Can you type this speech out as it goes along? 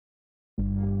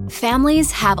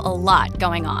Families have a lot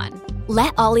going on.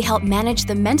 Let Ollie help manage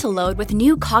the mental load with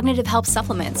new cognitive help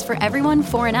supplements for everyone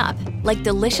 4 and up, like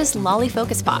delicious Lolly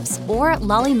Focus Pops or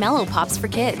Lolly Mellow Pops for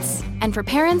kids. And for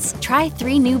parents, try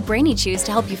 3 new Brainy Chews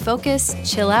to help you focus,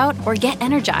 chill out, or get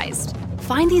energized.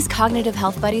 Find these cognitive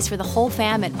health buddies for the whole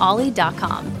fam at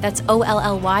ollie.com. That's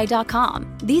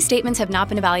OLLY.com. These statements have not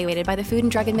been evaluated by the Food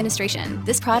and Drug Administration.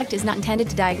 This product is not intended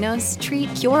to diagnose,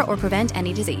 treat, cure, or prevent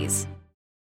any disease.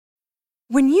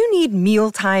 When you need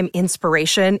mealtime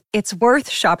inspiration, it's worth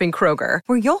shopping Kroger,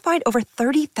 where you'll find over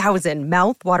 30,000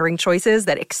 mouth-watering choices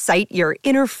that excite your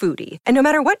inner foodie. And no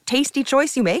matter what tasty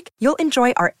choice you make, you'll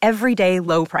enjoy our everyday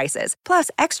low prices, plus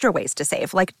extra ways to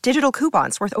save, like digital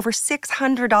coupons worth over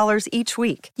 $600 each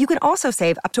week. You can also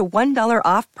save up to $1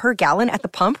 off per gallon at the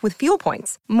pump with fuel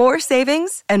points. More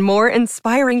savings and more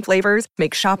inspiring flavors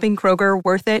make shopping Kroger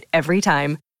worth it every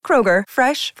time. Kroger,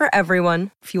 fresh for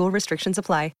everyone. Fuel restrictions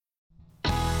apply.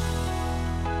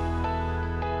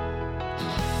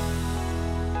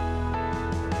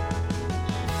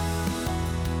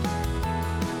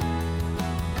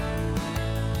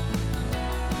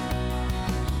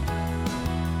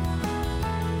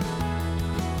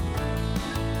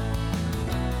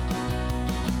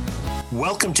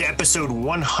 Welcome to episode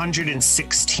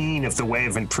 116 of the Way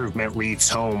of Improvement Leads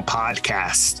Home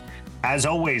podcast. As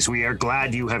always, we are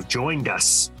glad you have joined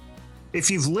us.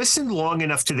 If you've listened long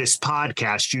enough to this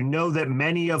podcast, you know that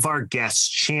many of our guests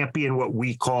champion what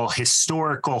we call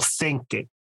historical thinking.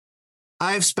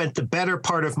 I have spent the better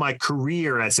part of my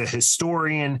career as a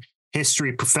historian,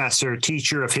 history professor,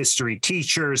 teacher of history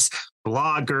teachers,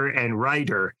 blogger, and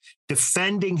writer,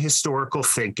 defending historical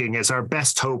thinking as our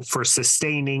best hope for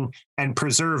sustaining and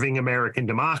preserving American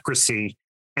democracy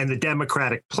and the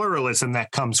democratic pluralism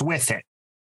that comes with it.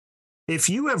 If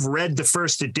you have read the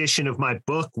first edition of my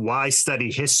book, Why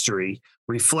Study History,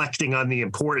 Reflecting on the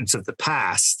Importance of the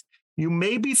Past, you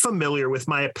may be familiar with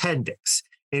my appendix,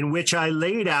 in which I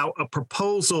laid out a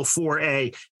proposal for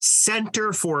a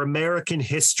Center for American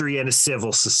History and a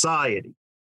Civil Society.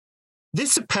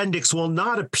 This appendix will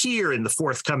not appear in the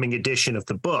forthcoming edition of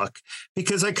the book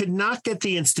because I could not get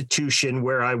the institution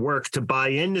where I work to buy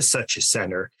into such a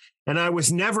center, and I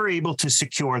was never able to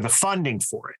secure the funding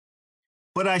for it.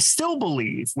 But I still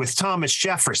believe, with Thomas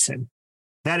Jefferson,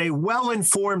 that a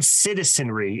well-informed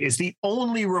citizenry is the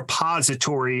only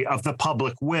repository of the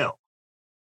public will.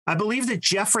 I believe that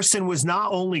Jefferson was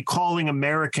not only calling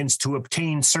Americans to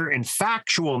obtain certain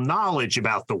factual knowledge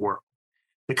about the world,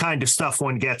 the kind of stuff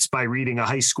one gets by reading a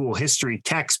high school history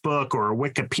textbook or a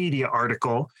Wikipedia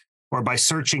article or by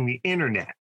searching the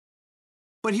internet,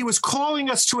 but he was calling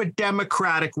us to a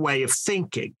democratic way of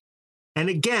thinking. And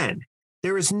again,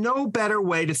 there is no better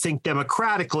way to think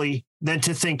democratically than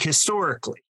to think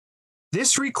historically.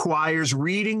 This requires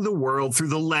reading the world through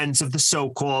the lens of the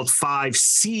so-called 5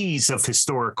 C's of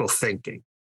historical thinking: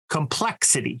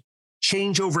 complexity,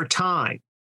 change over time,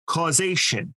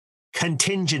 causation,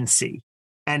 contingency,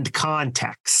 and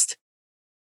context.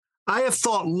 I have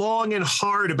thought long and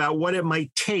hard about what it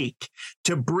might take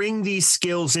to bring these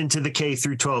skills into the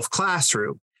K-12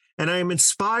 classroom, and I am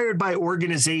inspired by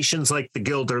organizations like the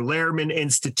Gilder Lehrman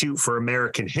Institute for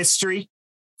American History.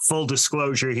 Full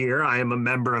disclosure here, I am a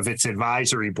member of its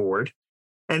advisory board,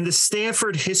 and the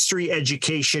Stanford History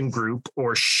Education Group,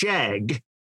 or SHEG,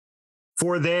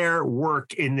 for their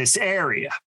work in this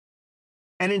area.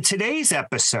 And in today's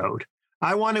episode,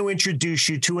 I want to introduce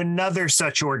you to another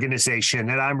such organization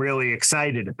that I'm really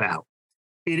excited about.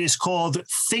 It is called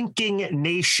Thinking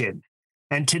Nation,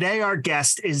 and today our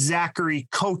guest is Zachary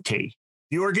Cote,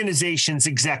 the organization's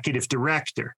executive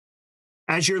director.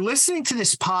 As you're listening to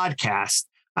this podcast,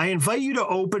 I invite you to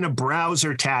open a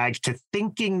browser tag to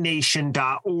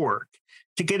thinkingnation.org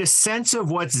to get a sense of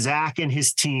what Zach and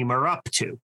his team are up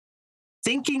to.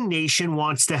 Thinking Nation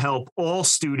wants to help all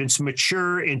students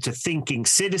mature into thinking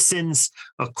citizens,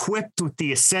 equipped with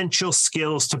the essential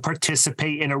skills to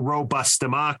participate in a robust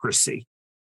democracy.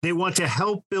 They want to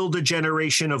help build a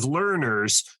generation of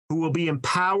learners who will be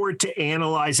empowered to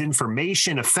analyze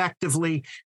information effectively,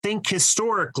 think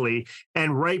historically,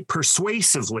 and write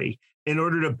persuasively in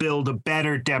order to build a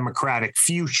better democratic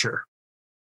future.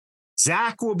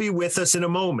 Zach will be with us in a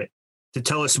moment to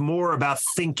tell us more about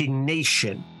Thinking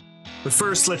Nation. But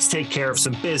first, let's take care of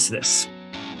some business.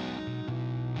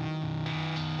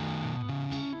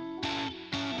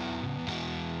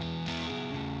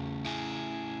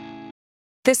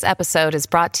 This episode is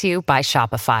brought to you by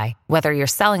Shopify. Whether you're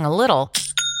selling a little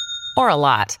or a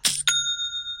lot,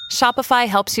 Shopify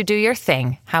helps you do your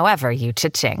thing, however you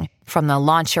cha-ching. From the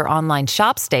launch your online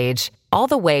shop stage, all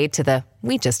the way to the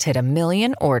we just hit 1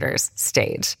 million orders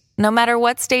stage. No matter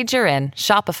what stage you're in,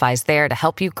 Shopify's there to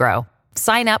help you grow.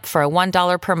 Sign up for a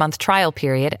 $1 per month trial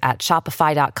period at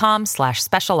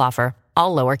shopify.com/special offer,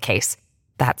 all lowercase.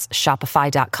 That's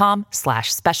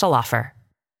shopify.com/special offer.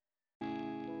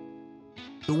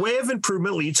 The Way of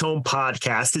Improvement Leads Home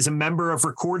podcast is a member of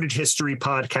Recorded History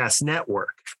Podcast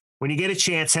Network. When you get a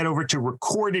chance, head over to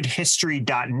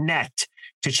recordedhistory.net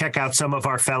to check out some of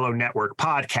our fellow network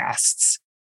podcasts.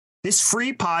 This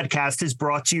free podcast is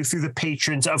brought to you through the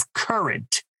patrons of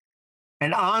Current,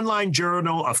 an online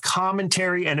journal of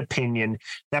commentary and opinion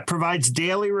that provides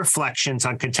daily reflections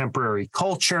on contemporary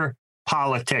culture,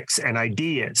 politics, and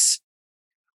ideas.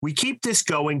 We keep this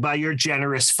going by your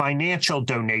generous financial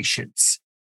donations.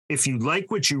 If you like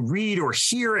what you read or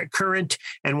hear at Current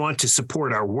and want to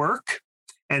support our work,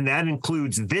 and that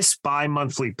includes this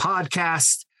bi-monthly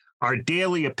podcast, our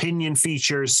daily opinion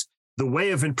features, the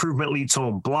Way of Improvement Leads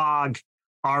Home blog,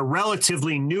 our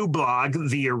relatively new blog,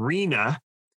 The Arena,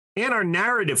 and our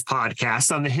narrative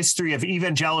podcast on the history of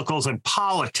evangelicals and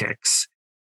politics,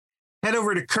 head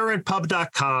over to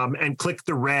currentpub.com and click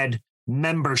the red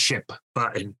membership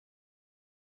button.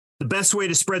 The best way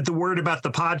to spread the word about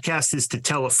the podcast is to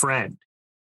tell a friend.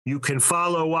 You can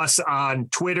follow us on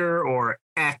Twitter, or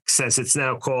X as it's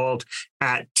now called,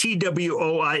 at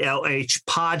TWOILH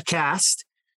Podcast.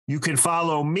 You can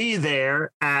follow me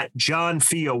there at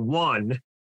JohnFia1,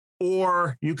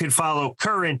 or you can follow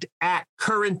Current at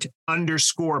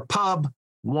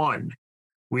current_pub1.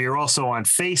 We are also on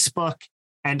Facebook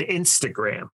and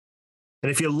Instagram.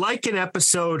 And if you like an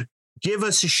episode, give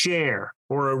us a share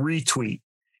or a retweet.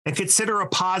 And consider a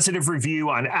positive review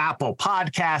on Apple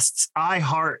Podcasts,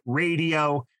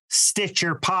 iHeartRadio,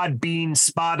 Stitcher, Podbean,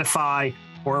 Spotify,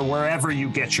 or wherever you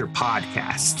get your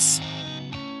podcasts.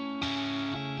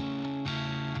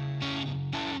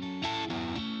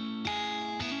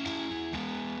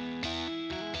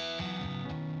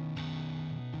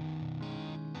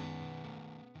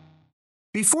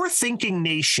 Before Thinking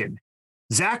Nation,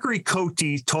 Zachary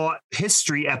Cote taught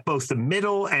history at both the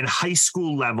middle and high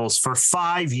school levels for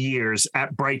 5 years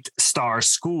at Bright Star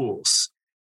Schools.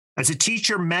 As a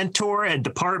teacher, mentor, and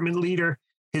department leader,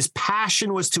 his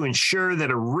passion was to ensure that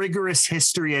a rigorous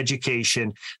history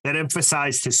education that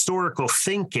emphasized historical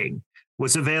thinking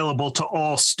was available to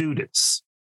all students.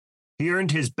 He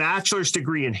earned his bachelor's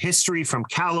degree in history from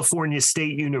California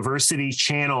State University,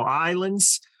 Channel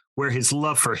Islands, where his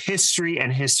love for history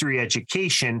and history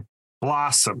education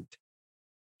blossomed.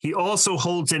 He also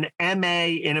holds an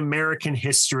MA in American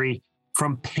History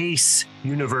from Pace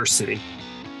University.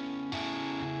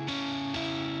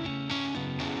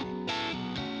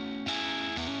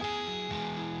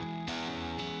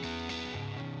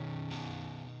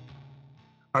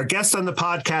 Our guest on the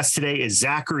podcast today is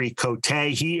Zachary Cote.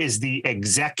 He is the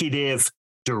executive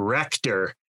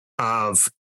director of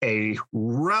a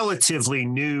relatively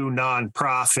new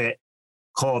nonprofit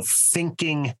called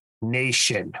Thinking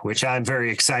Nation, which I'm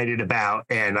very excited about.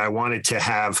 And I wanted to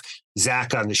have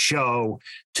Zach on the show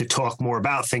to talk more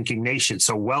about Thinking Nation.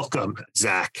 So welcome,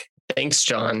 Zach. Thanks,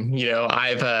 John.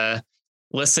 I've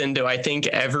listened to, I think,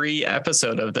 every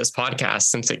episode of this podcast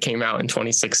since it came out in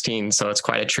 2016. So it's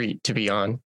quite a treat to be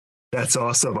on. That's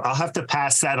awesome. I'll have to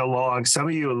pass that along. Some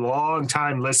of you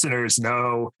longtime listeners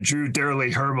know Drew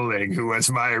Durley Hermeling, who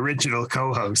was my original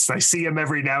co-host. I see him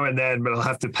every now and then, but I'll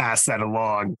have to pass that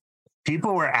along.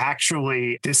 People were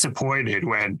actually disappointed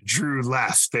when Drew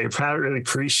left. They really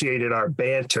appreciated our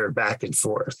banter back and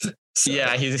forth. So,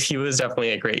 yeah, he was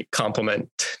definitely a great compliment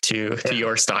to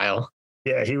your style.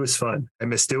 Yeah, he was fun. I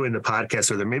miss doing the podcast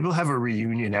with him. Maybe we'll have a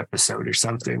reunion episode or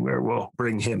something where we'll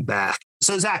bring him back.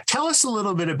 So, Zach, tell us a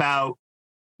little bit about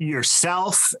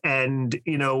yourself. And,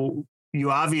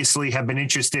 you obviously have been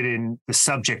interested in the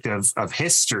subject of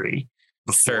history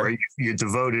before. Sure. You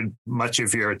devoted much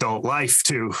of your adult life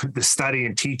to the study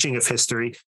and teaching of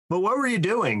history. But what were you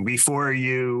doing before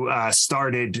you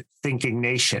started Thinking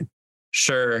Nation?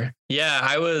 Sure. Yeah,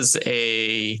 I was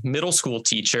a middle school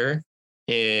teacher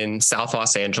in South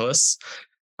Los Angeles.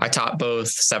 I taught both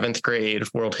 7th grade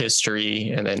world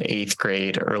history and then 8th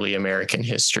grade early American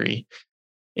history.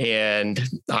 And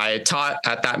I taught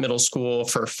at that middle school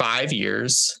for 5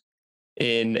 years.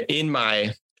 In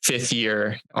my 5th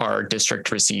year, our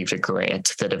district received a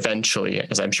grant that eventually,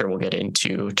 as I'm sure we'll get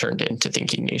into, turned into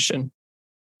Thinking Nation.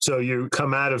 So you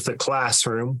come out of the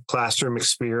classroom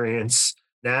experience.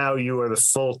 Now you are the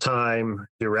full-time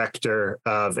director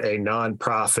of a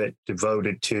nonprofit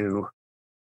devoted to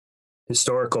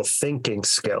historical thinking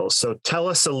skills. So tell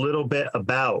us a little bit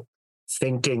about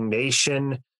Thinking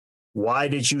Nation. Why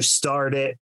did you start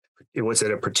it? Was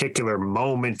it a particular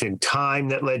moment in time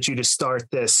that led you to start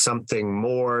this? Something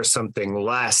more, something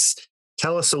less?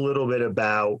 Tell us a little bit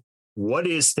about what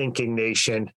is Thinking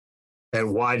Nation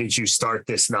and why did you start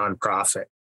this nonprofit?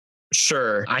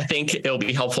 Sure. I think it'll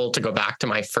be helpful to go back to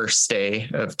my first day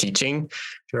of teaching.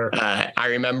 Sure. I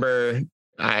remember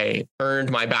I earned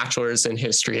my bachelor's in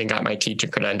history and got my teacher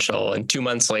credential. And 2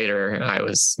 months later, I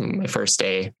was my first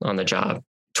day on the job.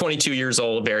 22 years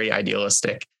old, very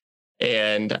idealistic.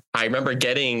 And I remember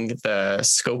getting the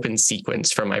scope and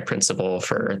sequence from my principal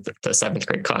for the 7th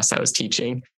grade class I was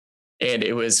teaching. And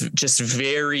it was just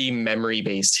very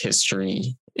memory-based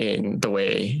history in the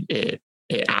way it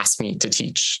asked me to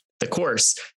teach the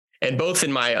course. And both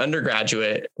in my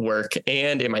undergraduate work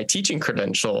and in my teaching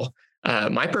credential,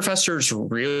 my professors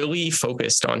really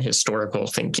focused on historical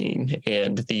thinking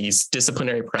and these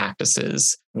disciplinary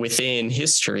practices within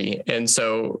history. And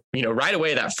so, right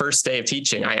away, that first day of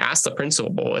teaching, I asked the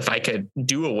principal if I could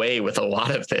do away with a lot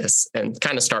of this and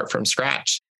kind of start from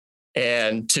scratch.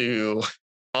 And to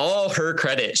all her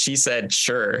credit, she said,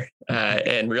 sure,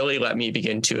 and really let me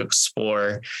begin to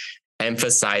explore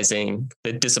emphasizing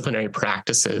the disciplinary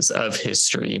practices of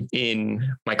history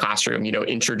in my classroom,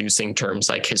 introducing terms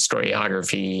like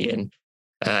historiography and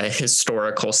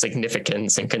historical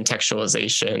significance and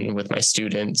contextualization with my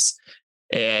students.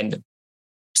 And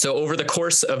so over the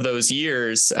course of those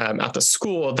years at the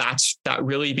school, that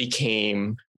really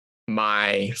became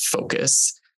my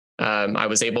focus. I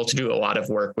was able to do a lot of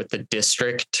work with the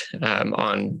district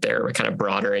on their kind of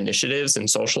broader initiatives in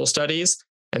social studies.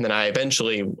 And then I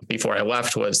eventually, before I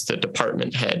left, was the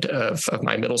department head of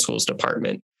my middle school's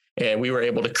department. And we were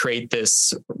able to create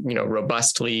this,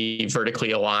 robustly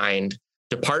vertically aligned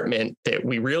department that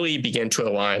we really began to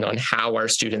align on how our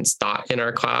students thought in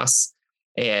our class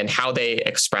and how they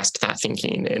expressed that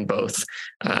thinking in both,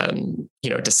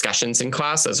 discussions in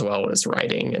class, as well as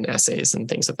writing and essays and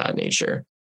things of that nature.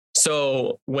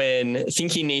 So when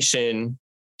Thinking Nation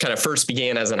kind of first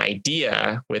began as an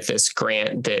idea with this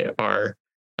grant that our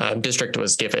district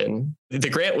was given, the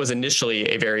grant was initially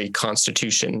a very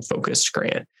Constitution-focused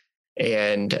grant.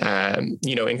 And,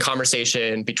 in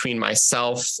conversation between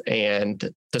myself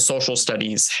and the social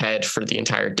studies head for the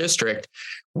entire district,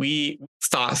 we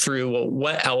thought through, well,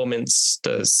 what elements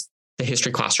does the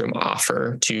history classroom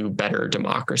offer to better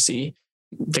democracy?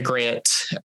 The grant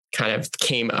kind of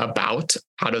came out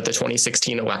of the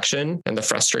 2016 election and the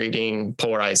frustrating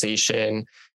polarization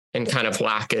and kind of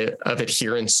lack of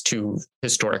adherence to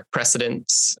historic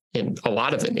precedents in a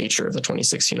lot of the nature of the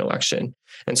 2016 election.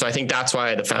 And so I think that's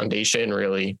why the foundation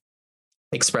really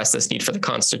expressed this need for the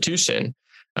Constitution.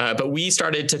 But we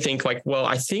started to think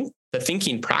I think the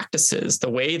thinking practices, the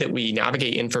way that we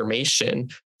navigate information,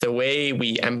 the way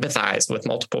we empathize with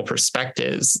multiple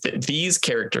perspectives, these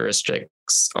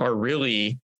characteristics are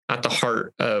really at the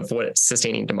heart of what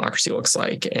sustaining democracy looks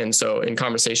like. And so in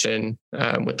conversation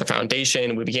with the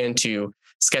foundation, we began to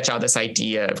sketch out this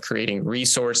idea of creating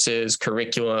resources,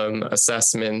 curriculum,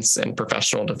 assessments, and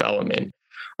professional development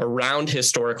around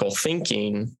historical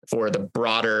thinking for the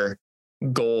broader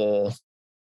goal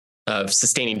of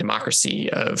sustaining democracy,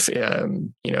 of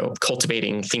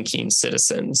cultivating thinking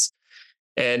citizens.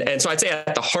 And so I'd say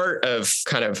at the heart of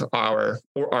kind of our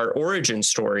origin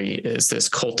story is this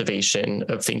cultivation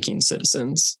of thinking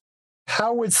citizens.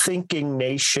 How would Thinking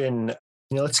Nation,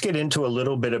 let's get into a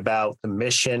little bit about the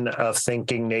mission of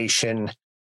Thinking Nation,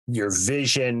 your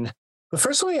vision. But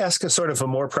first, let me ask a sort of a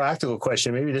more practical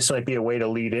question. Maybe this might be a way to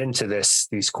lead into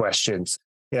these questions.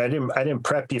 I didn't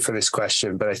prep you for this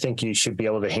question, but I think you should be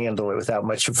able to handle it without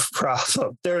much of a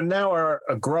problem. There now are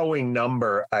a growing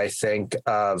number, I think,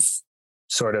 of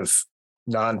sort of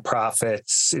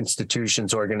nonprofits,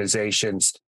 institutions,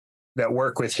 organizations that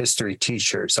work with history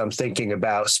teachers. I'm thinking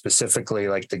about specifically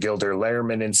like the Gilder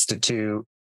Lehrman Institute.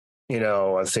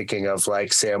 I'm thinking of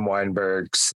like Sam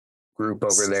Weinberg's group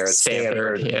over there at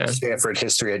Stanford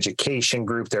History Education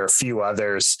Group. There are a few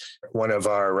others. One of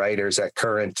our writers at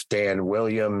Current, Dan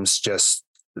Williams, just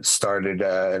started,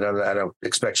 and I don't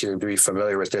expect you to be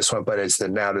familiar with this one, but is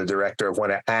now the director of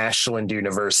one at Ashland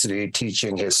University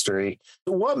teaching history.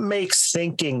 What makes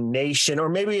Thinking Nation, or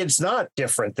maybe it's not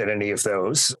different than any of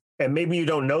those, and maybe you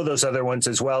don't know those other ones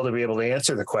as well to be able to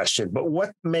answer the question, but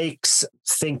what makes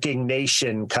Thinking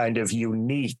Nation kind of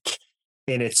unique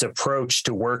in its approach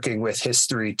to working with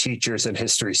history teachers and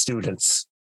history students?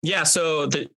 Yeah, so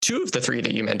the two of the three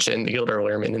that you mentioned, the Gilder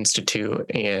Lehrman Institute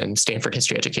and Stanford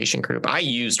History Education Group, I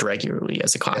used regularly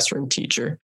as a classroom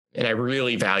teacher, and I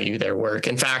really value their work.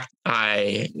 In fact,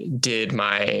 I did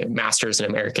my master's in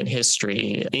American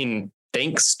history in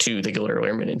thanks to the Gilder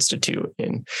Lehrman Institute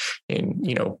in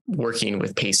working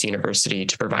with Pace University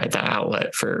to provide that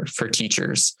outlet for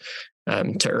teachers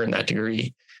to earn that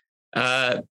degree.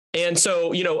 And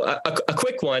so, a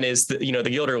quick one is that, the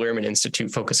Gilder Lehrman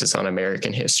Institute focuses on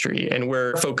American history, and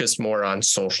we're focused more on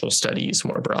social studies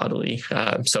more broadly.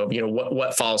 So,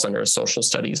 what falls under a social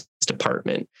studies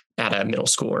department at a middle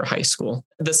school or high school.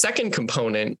 The second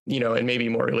component, and maybe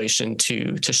more relation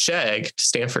to SHEG, to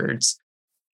Stanford's,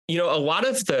 a lot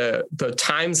of the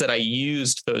times that I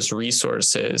used those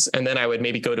resources, and then I would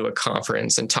maybe go to a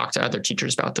conference and talk to other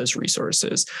teachers about those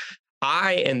resources,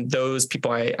 I and those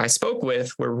people I spoke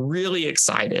with were really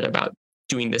excited about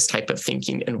doing this type of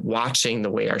thinking and watching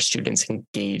the way our students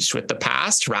engaged with the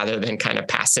past rather than kind of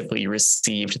passively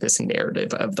received this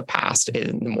narrative of the past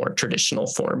in the more traditional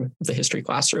form of the history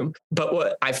classroom. But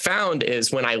what I found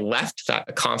is when I left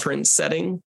that conference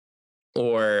setting,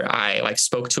 or I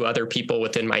spoke to other people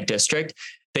within my district,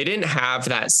 they didn't have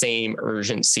that same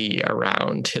urgency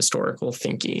around historical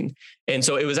thinking. And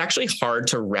so it was actually hard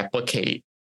to replicate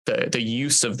the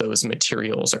use of those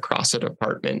materials across a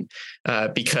department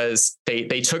because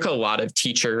they took a lot of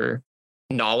teacher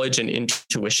knowledge and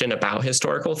intuition about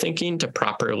historical thinking to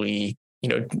properly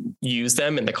use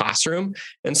them in the classroom.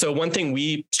 And so one thing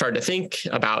we started to think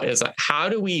about is how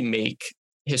do we make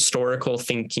historical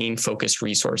thinking focused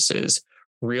resources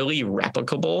really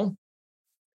replicable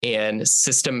and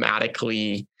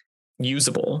systematically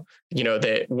usable,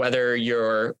 that whether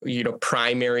your,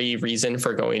 primary reason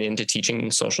for going into teaching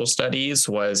social studies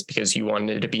was because you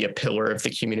wanted to be a pillar of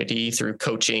the community through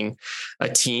coaching a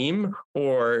team,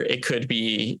 or it could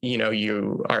be,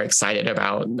 you are excited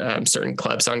about certain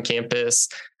clubs on campus,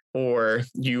 or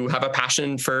you have a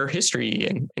passion for history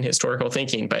and historical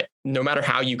thinking. But no matter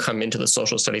how you come into the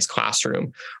social studies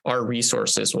classroom, our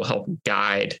resources will help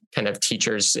guide kind of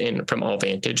teachers from all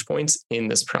vantage points in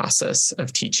this process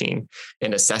of teaching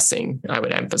and assessing, I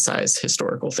would emphasize,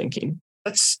 historical thinking.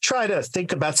 Let's try to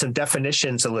think about some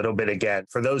definitions a little bit again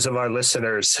for those of our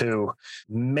listeners who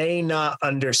may not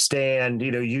understand,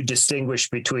 you distinguish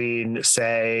between,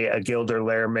 say, a Gilder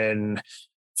Lehrman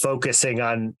focusing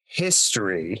on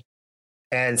history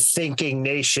and Thinking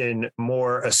Nation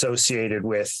more associated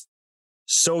with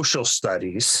social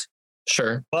studies.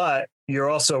 Sure. But you're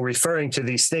also referring to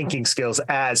these thinking skills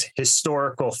as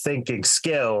historical thinking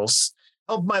skills.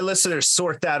 Help my listeners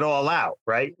sort that all out,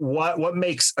 right? What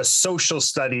makes a social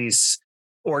studies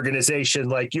organization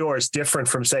like yours different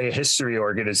from, say, a history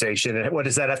organization? And what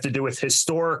does that have to do with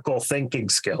historical thinking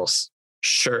skills?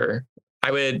 Sure. I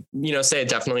would, say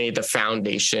definitely the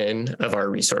foundation of our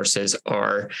resources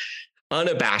are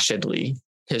unabashedly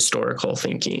historical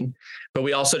thinking. But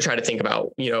we also try to think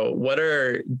about, what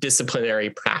are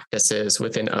disciplinary practices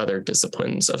within other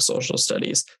disciplines of social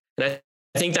studies? And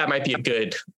I think that might be a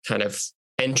good kind of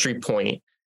entry point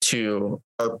to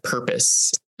our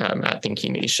purpose at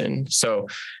Thinking Nation. So,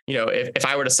 if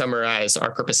I were to summarize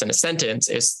our purpose in a sentence,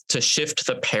 is to shift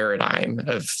the paradigm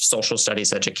of social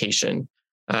studies education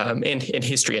and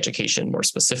history education more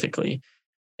specifically.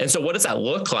 And so what does that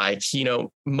look like?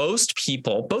 Most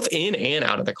people, both in and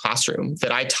out of the classroom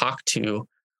that I talk to,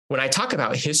 when I talk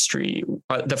about history,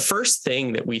 the first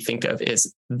thing that we think of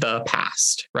is the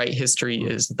past, right? History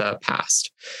is the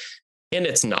past. And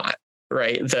it's not,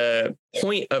 right? The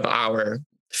point of our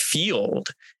field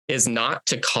is not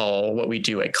to call what we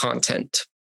do a content,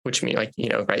 which means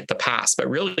the past, but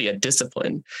really a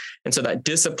discipline. And so that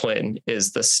discipline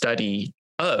is the study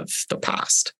of the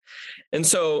past. And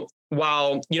so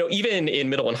while, even in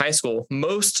middle and high school,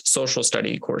 most social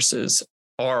study courses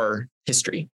are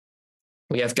history.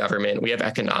 We have government, we have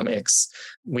economics,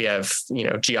 we have,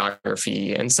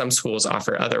 geography, and some schools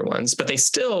offer other ones, but they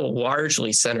still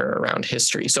largely center around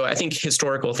history. So I think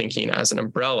historical thinking as an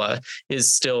umbrella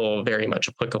is still very much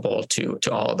applicable to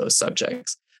all of those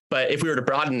subjects. But if we were to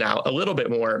broaden out a little bit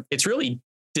more, it's really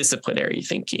disciplinary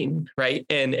thinking, right?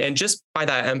 And just by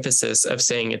that emphasis of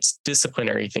saying it's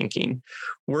disciplinary thinking,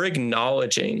 we're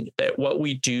acknowledging that what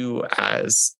we do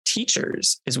as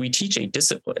teachers is we teach a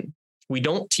discipline. We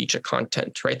don't teach a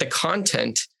content, right? The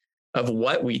content of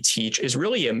what we teach is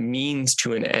really a means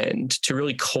to an end to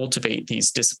really cultivate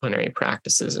these disciplinary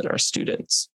practices in our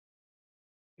students.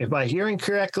 Am I hearing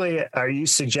correctly? Are you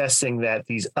suggesting that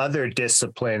these other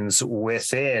disciplines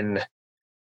within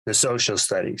the social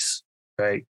studies,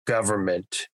 right?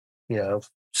 Government,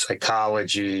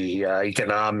 psychology,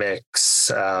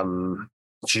 economics,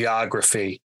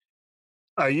 geography.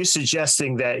 Are you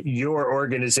suggesting that your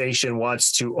organization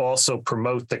wants to also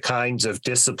promote the kinds of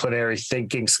disciplinary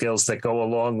thinking skills that go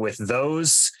along with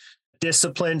those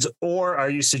disciplines, or are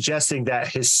you suggesting that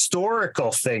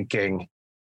historical thinking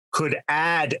could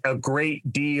add a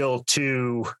great deal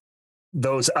to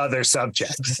those other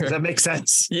subjects? Does that make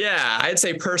sense? Yeah, I'd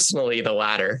say personally the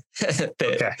latter,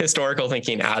 that historical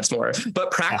thinking adds more.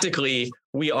 But practically,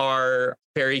 we are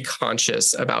very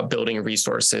conscious about building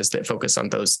resources that focus on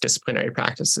those disciplinary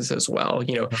practices as well.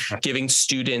 Giving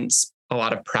students a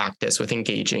lot of practice with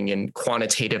engaging in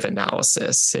quantitative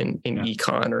analysis in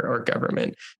econ or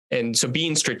government. And so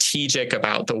being strategic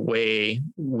about the way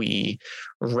we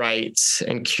write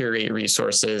and curate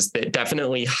resources that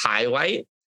definitely highlight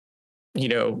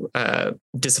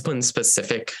discipline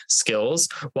specific skills,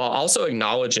 while also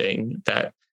acknowledging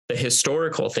that the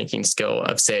historical thinking skill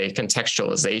of, say,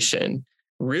 contextualization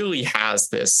really has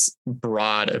this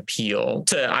broad appeal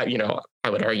to, I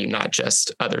would argue, not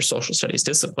just other social studies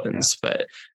disciplines, but,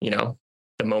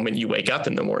 the moment you wake up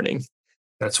in the morning.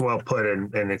 That's well put.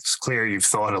 And it's clear you've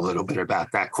thought a little bit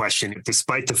about that question,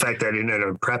 despite the fact that I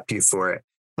didn't prep you for it.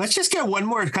 Let's just get one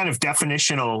more kind of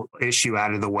definitional issue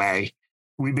out of the way.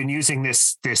 We've been using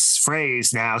this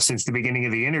phrase now since the beginning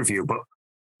of the interview, but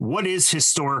what is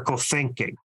historical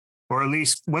thinking? Or at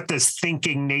least what does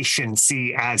Thinking Nation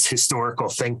see as historical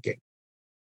thinking?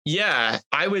 Yeah,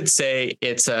 I would say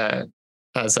it's an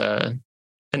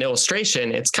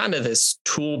illustration, it's kind of this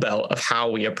tool belt of how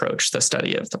we approach the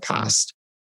study of the past,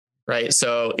 right?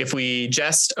 So if we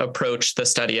just approach the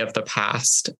study of the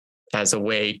past as a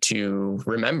way to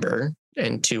remember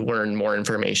and to learn more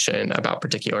information about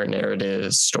particular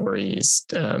narratives, stories,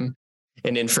 and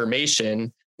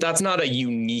information, that's not a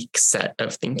unique set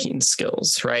of thinking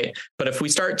skills, right? But if we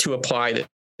start to apply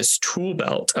this tool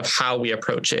belt of how we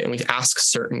approach it, and we ask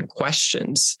certain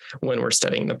questions when we're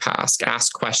studying the past,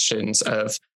 ask questions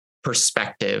of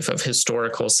perspective, of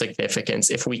historical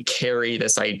significance, if we carry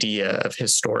this idea of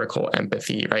historical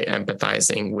empathy, right?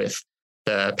 Empathizing with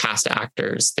the past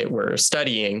actors that we're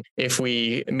studying, if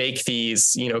we make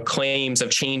these, claims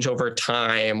of change over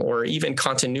time or even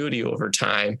continuity over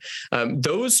time,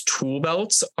 those tool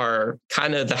belts are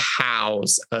kind of the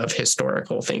hows of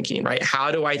historical thinking, right? How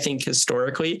do I think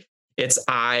historically? It's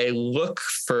I look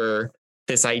for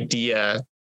this idea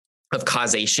of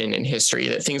causation in history,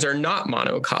 that things are not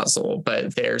monocausal,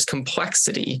 but there's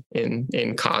complexity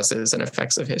in causes and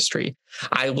effects of history.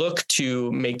 I look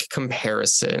to make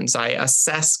comparisons. I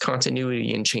assess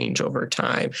continuity and change over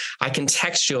time. I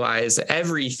contextualize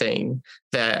everything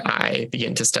that I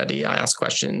begin to study. I ask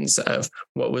questions of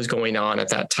what was going on at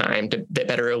that time that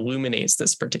better illuminates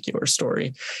this particular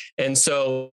story. And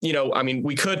so,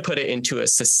 we could put it into a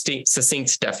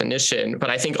succinct definition, but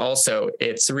I think also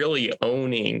it's really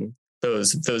owning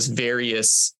those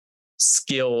various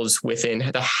skills within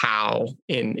the how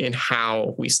in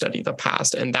how we study the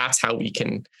past. And that's how we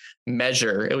can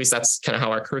measure, at least that's kind of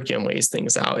how our curriculum lays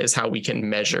things out, is how we can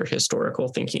measure historical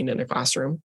thinking in a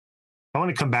classroom. I want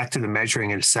to come back to the measuring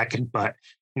in a second, but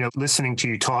listening to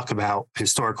you talk about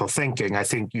historical thinking, I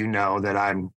think that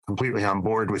I'm completely on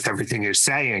board with everything you're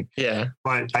saying. Yeah.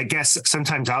 But I guess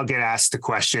sometimes I'll get asked the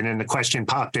question, and the question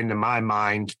popped into my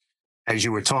mind as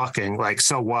you were talking, like,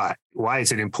 so what? Why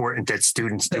is it important that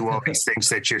students do all these things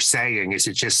that you're saying? Is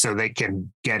it just so they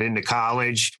can get into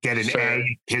college, get an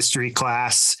A history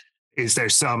class? Is there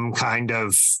some kind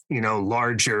of,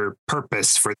 larger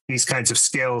purpose for these kinds of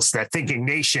skills that Thinking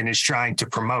Nation is trying to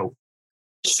promote?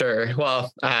 Sure.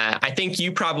 Well, I think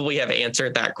you probably have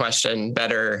answered that question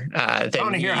better than I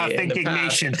want to hear how Thinking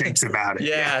Nation thinks about it.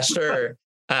 Yeah, sure.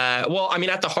 At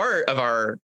the heart of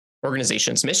our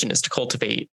organization's mission is to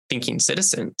cultivate thinking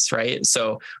citizens, right?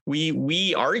 So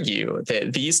we argue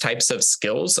that these types of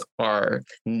skills are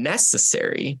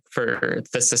necessary for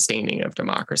the sustaining of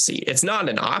democracy. It's not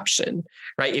an option,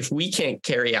 right? If we can't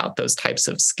carry out those types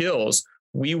of skills,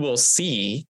 we will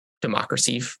see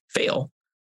democracy fail.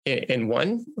 In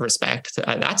one respect,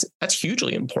 that's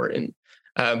hugely important.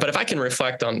 But if I can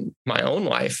reflect on my own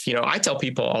life, I tell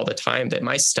people all the time that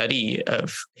my study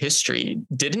of history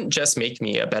didn't just make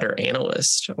me a better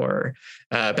analyst or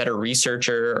a better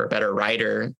researcher or a better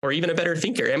writer or even a better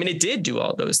thinker. It did do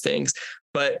all those things.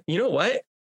 But you know what?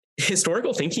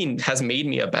 Historical thinking has made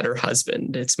me a better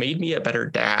husband. It's made me a better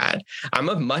dad. I'm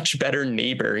a much better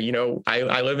neighbor.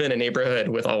 I live in a neighborhood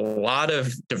with a lot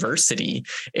of diversity,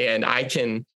 and I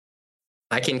can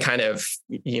kind of,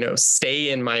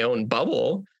 stay in my own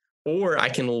bubble, or I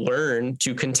can learn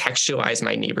to contextualize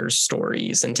my neighbors'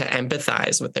 stories and to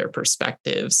empathize with their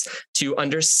perspectives, to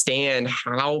understand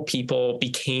how people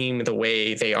became the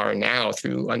way they are now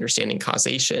through understanding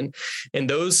causation. And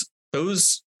those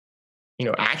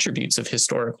attributes of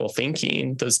historical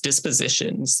thinking, those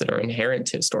dispositions that are inherent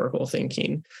to historical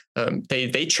thinking,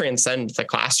 they transcend the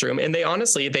classroom, and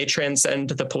they transcend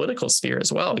the political sphere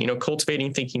as well.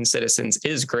 Cultivating thinking citizens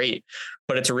is great,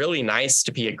 but it's really nice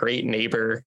to be a great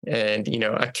neighbor and,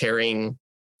 a caring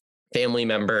family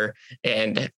member.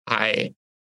 And I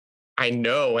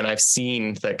know, and I've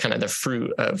seen the kind of the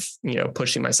fruit of,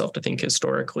 pushing myself to think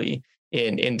historically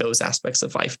in those aspects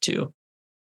of life too.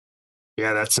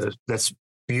 Yeah, that's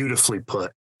beautifully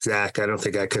put, Zach. I don't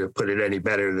think I could have put it any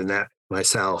better than that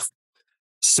myself.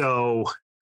 So,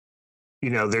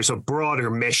 there's a broader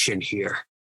mission here,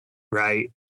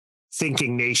 right?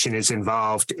 Thinking Nation is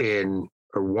involved in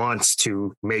or wants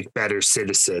to make better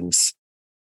citizens.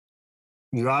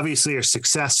 You obviously are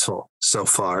successful so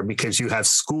far because you have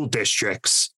school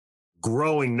districts,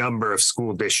 growing number of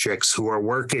school districts who are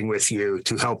working with you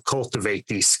to help cultivate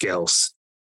these skills.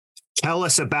 Tell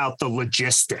us about the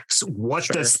logistics. What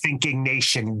does Thinking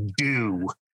Nation do?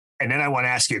 And then I want to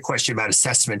ask you a question about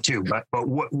assessment too. But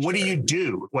what do you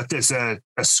do? What does a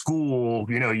school,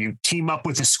 you team up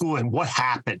with a school, and what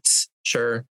happens?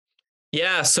 Sure.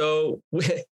 Yeah. So,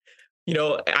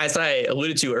 as I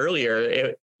alluded to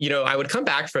earlier, I would come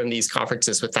back from these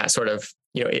conferences with that sort of,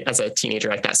 as a teenager,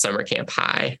 like that summer camp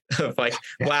high of like,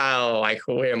 wow, like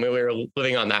we were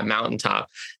living on that mountaintop.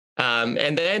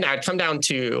 And then I'd come down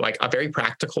to like a very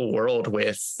practical world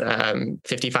with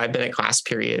 55-minute class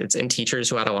periods and teachers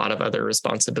who had a lot of other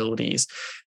responsibilities.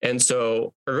 And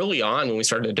so early on, when we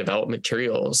started to develop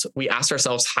materials, we asked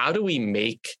ourselves, how do we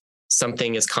make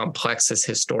something as complex as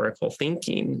historical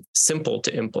thinking simple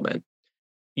to implement?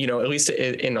 At least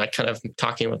in like kind of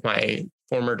talking with my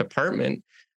former department,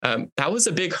 that was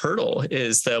a big hurdle,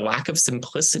 is the lack of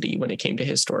simplicity when it came to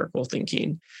historical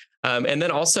thinking. And then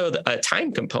also a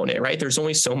time component, right? There's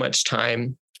only so much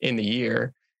time in the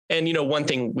year. And, one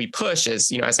thing we push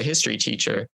is, as a history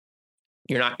teacher,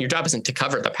 your job isn't to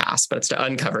cover the past, but it's to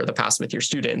uncover the past with your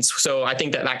students. So I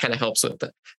think that kind of helps with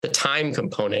the time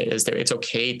component, is that it's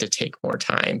okay to take more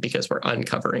time because we're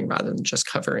uncovering rather than just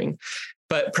covering.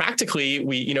 But practically,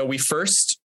 we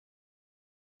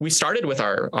started with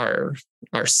our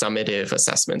summative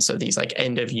assessments. So these like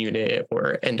end of unit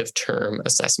or end of term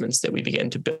assessments that we began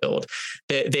to build,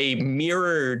 they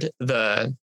mirrored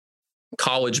the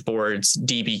College Board's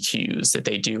DBQs that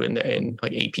they do in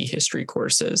like AP history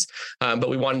courses. But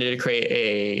we wanted to create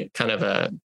a kind of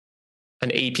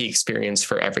an AP experience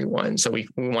for everyone. So we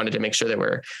wanted to make sure there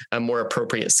were more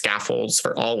appropriate scaffolds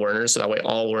for all learners. So that way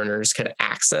all learners could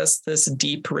access this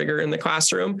deep rigor in the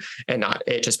classroom and not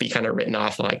it just be kind of written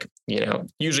off like,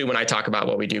 usually when I talk about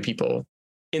what we do, people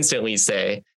instantly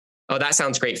say, oh, that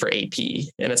sounds great for AP.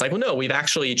 And it's like, well, no, we've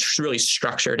actually really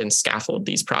structured and scaffolded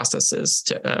these processes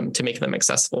to make them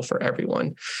accessible for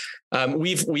everyone.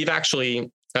 We've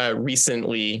actually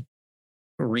recently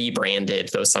rebranded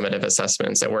those summative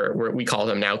assessments, and we call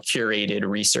them now curated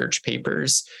research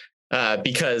papers,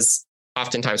 because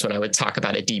oftentimes when I would talk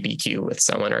about a DBQ with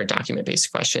someone or a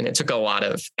document-based question, it took a lot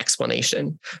of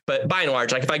explanation. But by and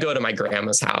large, like if I go to my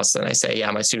grandma's house and I say, yeah,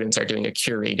 my students are doing a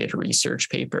curated research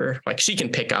paper, like she can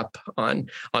pick up on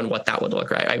what that would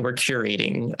look like. We're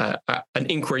curating an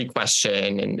inquiry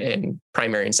question and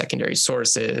primary and secondary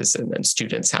sources, and then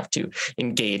students have to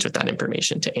engage with that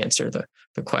information to answer the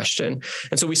question.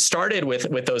 And so we started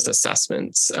with those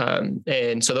assessments.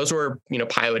 And so those were,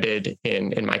 piloted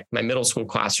in my middle school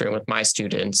classroom with my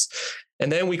students.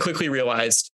 And then we quickly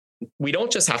realized we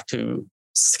don't just have to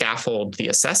scaffold the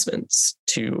assessments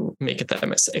to make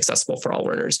them accessible for all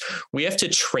learners. We have to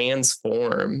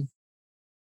transform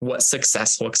what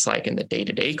success looks like in the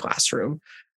day-to-day classroom,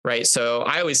 right? So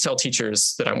I always tell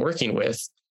teachers that I'm working with,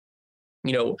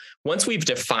 once we've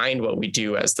defined what we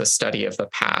do as the study of the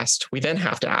past, we then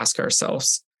have to ask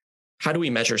ourselves, how do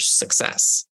we measure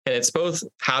success? And it's both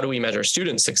how do we measure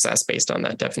student success based on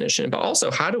that definition, but also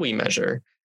how do we measure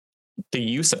the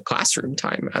use of classroom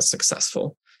time as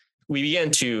successful? We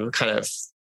began to kind of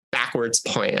backwards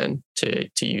plan to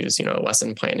use,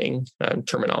 lesson planning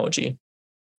terminology.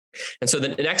 And so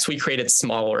then next we created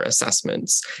smaller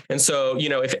assessments. And so,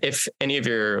 if any of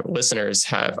your listeners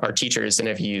are teachers and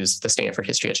have used the Stanford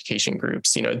History Education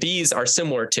groups, these are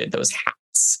similar to those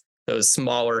HATs, those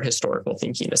smaller historical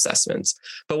thinking assessments.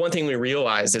 But one thing we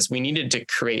realized is we needed to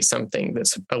create something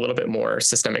that's a little bit more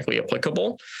systemically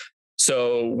applicable.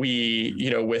 So we,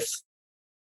 with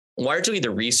largely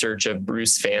the research of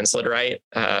Bruce Van Slyterite,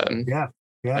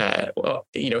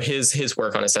 his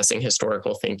work on assessing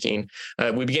historical thinking,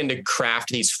 we begin to craft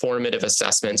these formative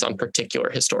assessments on particular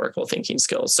historical thinking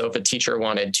skills. So if a teacher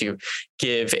wanted to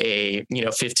give a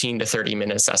 15 to 30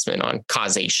 minute assessment on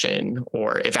causation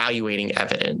or evaluating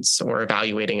evidence or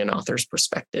evaluating an author's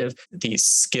perspective, these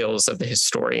skills of the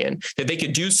historian, that they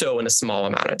could do so in a small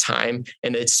amount of time,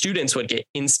 and that students would get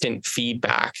instant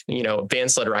feedback. Van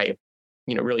Sledderite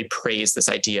really praised this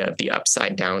idea of the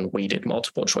upside down weighted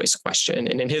multiple choice question.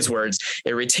 And in his words,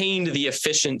 it retained the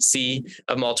efficiency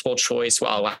of multiple choice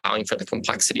while allowing for the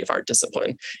complexity of our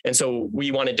discipline. And so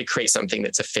we wanted to create something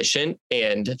that's efficient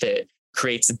and that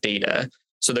creates data.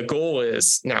 So the goal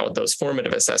is now with those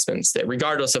formative assessments that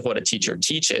regardless of what a teacher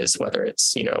teaches, whether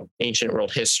it's, ancient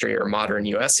world history or modern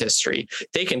US history,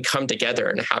 they can come together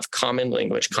and have common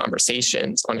language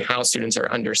conversations on how students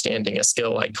are understanding a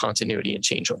skill like continuity and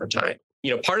change over time.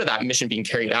 Part of that mission being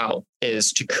carried out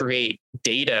is to create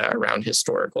data around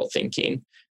historical thinking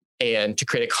and to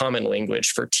create a common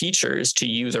language for teachers to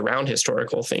use around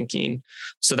historical thinking.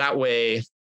 So that way,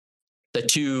 the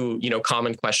two,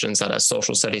 common questions at a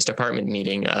social studies department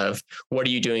meeting of what are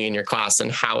you doing in your class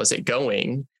and how is it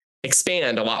going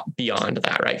expand a lot beyond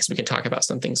that, right? Because we can talk about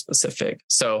something specific.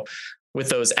 So with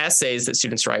those essays that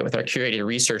students write with our curated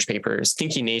research papers,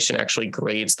 Thinking Nation actually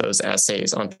grades those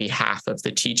essays on behalf of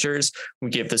the teachers. We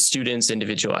give the students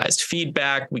individualized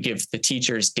feedback. We give the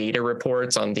teachers data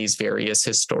reports on these various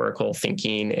historical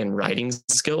thinking and writing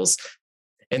skills.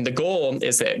 And the goal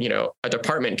is that, a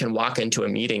department can walk into a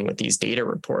meeting with these data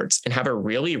reports and have a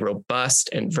really robust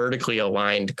and vertically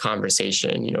aligned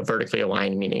conversation, vertically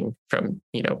aligned meaning from,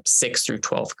 6th through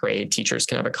 12th grade, teachers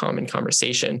can have a common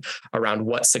conversation around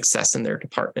what success in their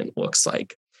department looks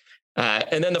like.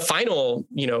 And then the final,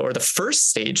 or the first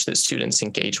stage that students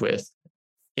engage with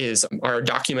is our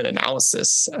document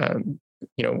analysis.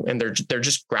 And they're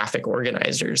just graphic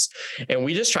organizers. And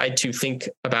we just tried to think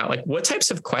about what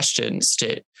types of questions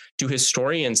do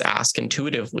historians ask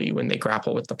intuitively when they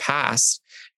grapple with the past?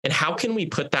 And how can we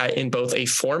put that in both a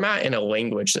format and a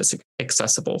language that's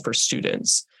accessible for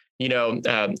students?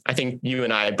 I think you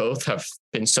and I both have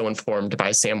been so informed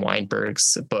by Sam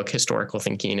Weinberg's book, Historical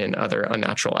Thinking and Other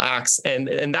Unnatural Acts. And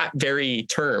that very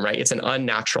term, right? It's an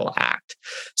unnatural act.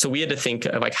 So we had to think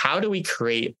of how do we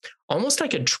create almost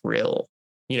like a drill,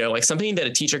 something that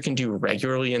a teacher can do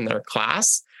regularly in their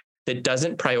class that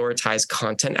doesn't prioritize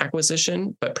content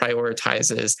acquisition, but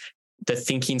prioritizes the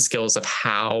thinking skills of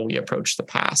how we approach the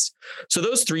past. So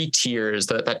those three tiers,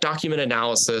 that document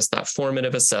analysis, that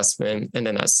formative assessment, and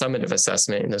then that summative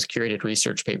assessment in those curated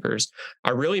research papers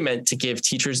are really meant to give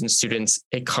teachers and students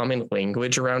a common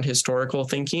language around historical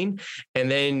thinking and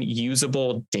then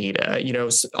usable data.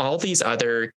 All these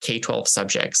other K-12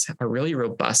 subjects are really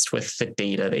robust with the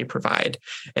data they provide.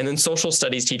 And then social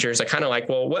studies teachers are kind of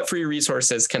what free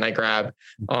resources can I grab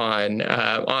on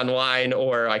online,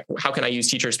 or how can I use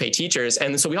teachers pay teachers?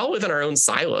 And so we all live in our own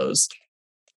silos.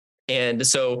 And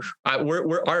so our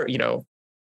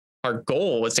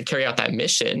goal was to carry out that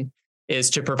mission is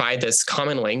to provide this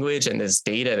common language and this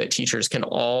data that teachers can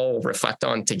all reflect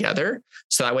on together.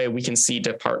 So that way we can see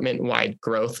department-wide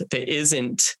growth that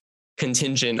isn't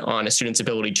contingent on a student's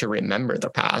ability to remember the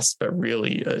past, but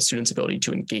really a student's ability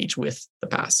to engage with the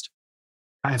past.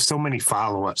 I have so many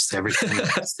follow-ups to everything you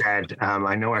said.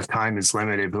 I know our time is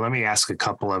limited, but let me ask a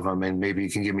couple of them and maybe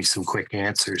you can give me some quick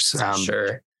answers.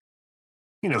 Sure.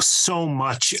 So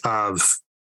much of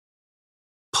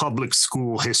public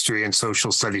school history and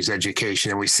social studies education,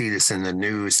 and we see this in the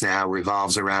news now,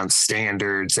 revolves around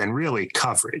standards and really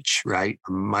coverage, right?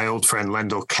 My old friend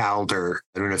Lendell Calder,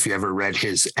 I don't know if you ever read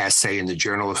his essay in the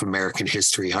Journal of American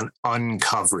History on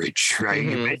uncoverage, right?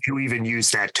 Mm-hmm. You even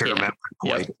used that term at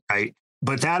one point, right?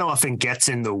 But that often gets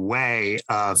in the way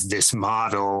of this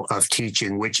model of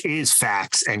teaching, which is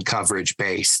facts and coverage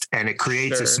based. And it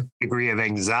creates a certain degree of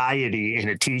anxiety in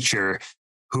a teacher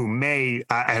who may,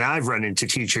 and I've run into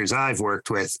teachers I've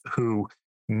worked with who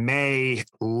may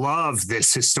love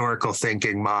this historical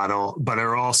thinking model, but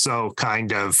are also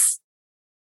kind of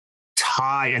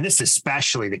tied, and this is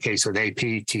especially the case with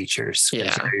AP teachers,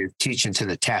 because they're teaching to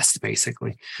the test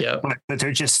basically. Yeah. But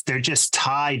they're just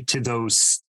tied to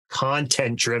those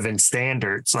content-driven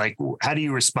standards. How do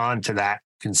you respond to that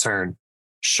concern?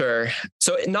 Sure.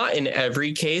 So not in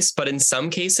every case, but in some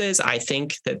cases, I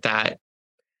think that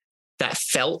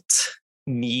felt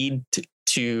need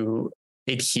to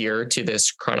adhere to these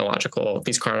chronological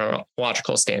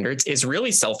standards is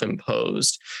really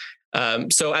self-imposed.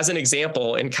 So as an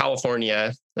example, in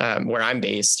California, where I'm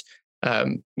based,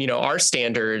 Our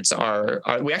standards are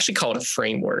we actually call it a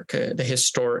framework, the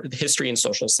history and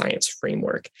social science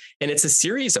framework. And it's a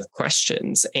series of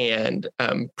questions and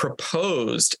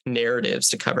proposed narratives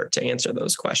to answer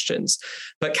those questions.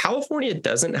 But California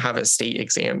doesn't have a state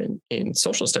exam in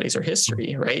social studies or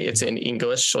history, right? It's in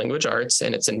English language arts,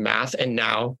 and it's in math. And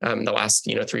now the last,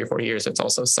 3 or 4 years, it's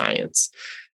also science.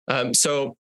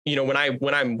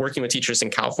 When I'm working with teachers in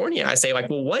California, I say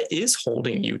well, what is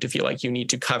holding you to feel like you need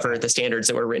to cover the standards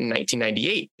that were written in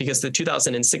 1998? Because the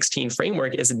 2016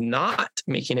 framework is not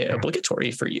making it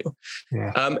obligatory for you.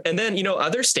 Yeah. And then,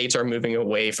 other states are moving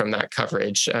away from that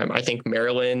coverage. I think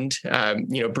Maryland,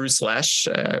 Bruce Lesh,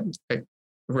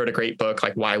 wrote a great book,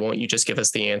 Why Won't You Just Give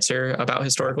Us the Answer, about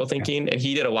historical thinking. And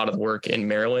he did a lot of the work in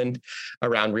Maryland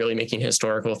around really making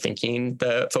historical thinking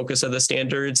the focus of the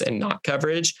standards and not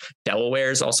coverage.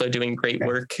 Delaware is also doing great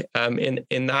work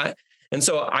in that. And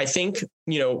so I think,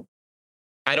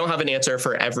 I don't have an answer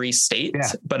for every state,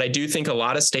 but I do think a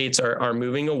lot of states are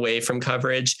moving away from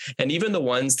coverage. And even the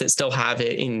ones that still have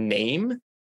it in name,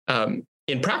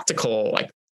 in practical,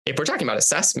 if we're talking about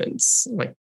assessments,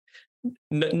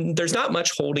 there's not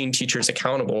much holding teachers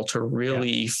accountable to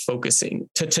really focusing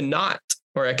to not,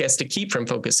 or I guess to keep from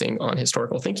focusing on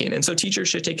historical thinking. And so teachers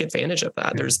should take advantage of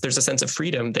that. There's a sense of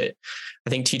freedom that I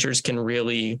think teachers can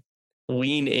really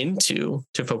lean into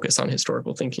to focus on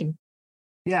historical thinking.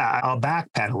 Yeah, I'll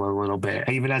backpedal a little bit,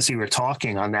 even as you were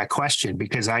talking on that question,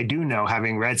 because I do know,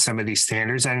 having read some of these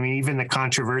standards, even the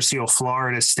controversial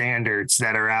Florida standards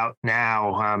that are out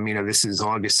now, this is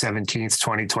August 17th,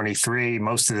 2023.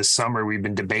 Most of the summer we've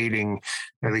been debating,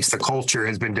 or at least the culture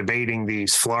has been debating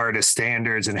these Florida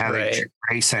standards and how they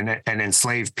trace and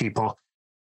enslave people.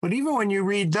 But even when you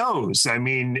read those, a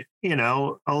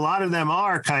lot of them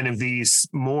are kind of these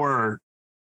more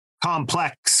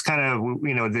complex kind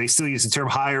of, they still use the term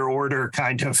higher order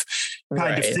kind of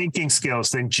thinking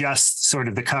skills than just sort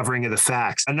of the covering of the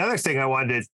facts. Another thing I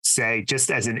wanted to say,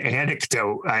 just as an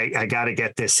anecdote, I got to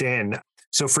get this in.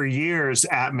 So for years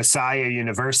at Messiah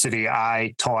University,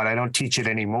 I don't teach it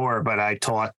anymore, but I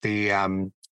taught the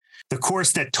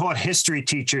course that taught history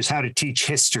teachers how to teach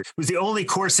history. It was the only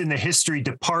course in the history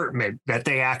department that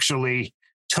they actually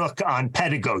took on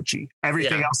pedagogy.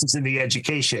 Everything else is in the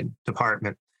education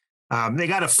department. They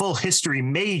got a full history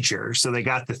major, so they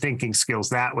got the thinking skills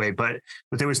that way, but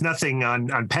there was nothing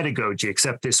on pedagogy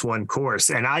except this one course.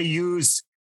 And I used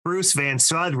Bruce Van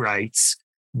Sledright's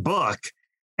book,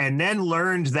 and then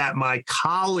learned that my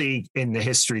colleague in the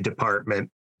history department,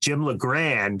 Jim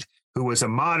LeGrand, who was a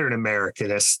modern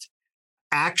Americanist,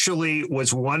 actually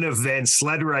was one of Van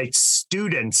Sledright's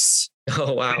students.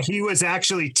 Oh, wow. He was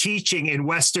actually teaching in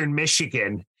Western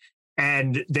Michigan,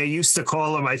 and they used to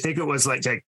call him, I think it was like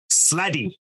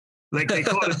Sleddy, they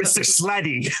call him Mr.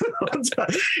 Sleddy.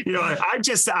 I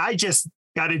just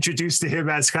got introduced to him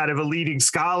as kind of a leading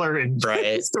scholar in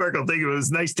historical thinking. It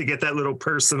was nice to get that little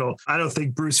personal. I don't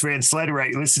think Bruce Van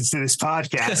Sledright listens to this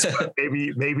podcast, but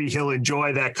maybe he'll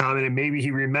enjoy that comment, and maybe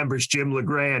he remembers Jim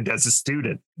LeGrand as a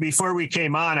student. Before we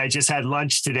came on, I just had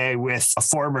lunch today with a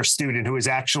former student who was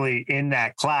actually in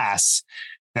that class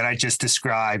that I just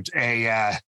described.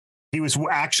 He was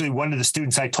actually one of the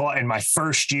students I taught in my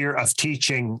first year of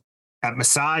teaching at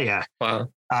Messiah. Wow.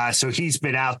 So he's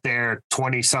been out there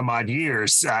 20 some odd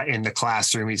years in the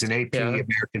classroom. He's an AP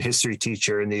American history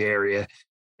teacher in the area.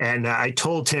 And I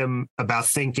told him about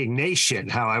Thinking Nation,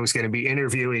 how I was going to be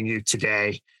interviewing you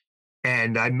today.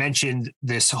 And I mentioned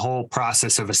this whole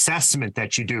process of assessment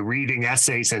that you do, reading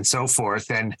essays and so forth.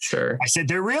 And I said,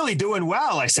 they're really doing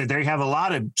well. I said, they have a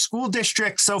lot of school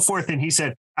districts, so forth. And he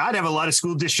said, I'd have a lot of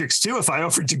school districts too if I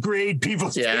offered to grade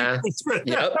people's papers.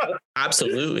 Yep,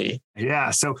 absolutely.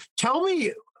 Yeah. So tell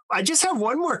me, I just have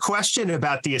one more question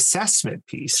about the assessment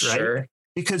piece, right? Sure.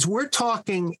 Because we're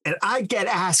talking, and I get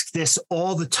asked this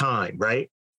all the time, right?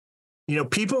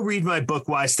 People read my book,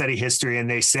 Why Study History, and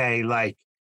they say,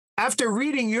 after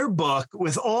reading your book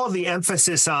with all the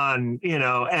emphasis on,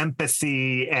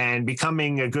 empathy and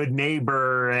becoming a good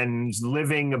neighbor and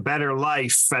living a better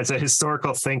life as a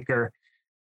historical thinker,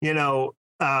 and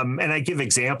I give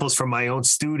examples from my own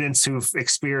students who've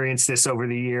experienced this over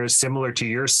the years, similar to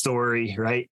your story,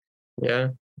 right? Yeah.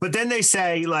 But then they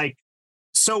say,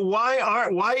 so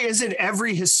why isn't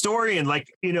every historian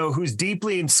who's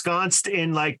deeply ensconced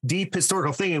in deep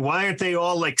historical thinking, why aren't they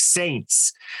all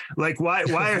saints? Why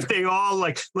aren't they all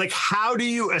how do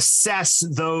you assess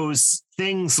those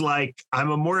things? I'm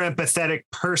a more empathetic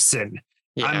person.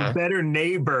 Yeah. I'm a better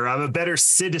neighbor. I'm a better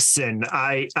citizen.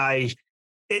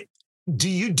 Do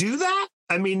you do that?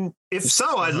 If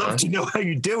so, I'd love to know how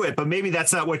you do it, but maybe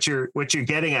that's not what you're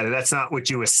getting at. That's not what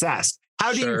you assess.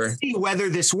 How do Sure. you see whether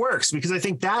this works? Because I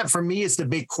think that for me is the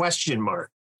big question mark.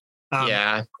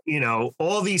 Yeah.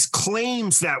 All these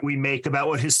claims that we make about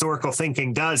what historical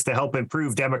thinking does to help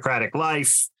improve democratic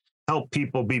life, help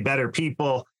people be better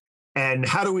people. And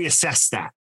how do we assess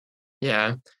that?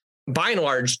 Yeah. By and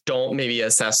large, don't maybe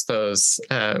assess those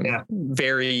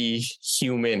very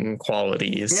human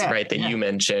qualities, right, that you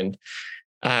mentioned.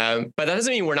 But that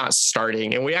doesn't mean we're not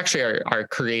starting. And we actually are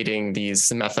creating these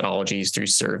methodologies through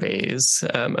surveys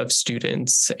of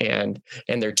students and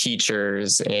their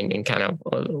teachers and kind of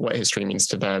what history means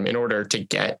to them in order to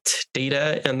get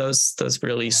data and those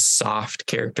really soft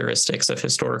characteristics of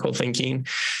historical thinking.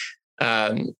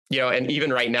 And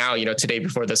even right now, today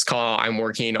before this call, I'm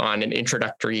working on an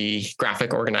introductory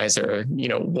graphic organizer.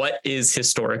 What is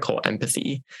historical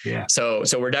empathy? Yeah. So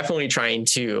we're definitely trying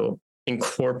to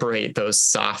incorporate those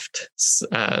soft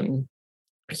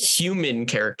human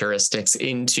characteristics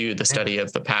into the study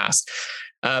of the past.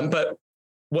 But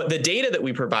what the data that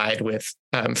we provide with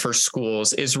for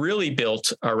schools is really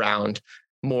built around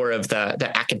more of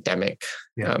the academic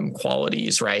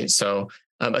qualities, right? So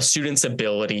a student's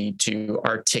ability to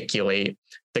articulate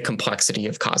the complexity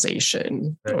of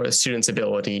causation, or a student's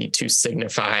ability to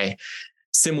signify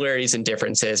similarities and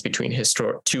differences between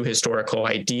two historical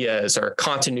ideas, or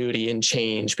continuity and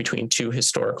change between two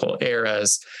historical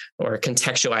eras, or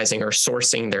contextualizing or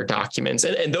sourcing their documents.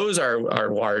 And those are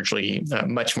largely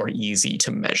much more easy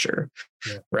to measure,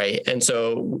 right? And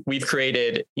so we've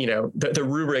created, the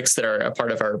rubrics that are a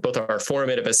part of both our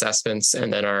formative assessments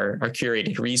and then our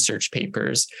curated research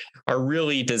papers are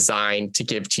really designed to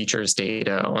give teachers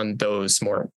data on those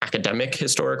more academic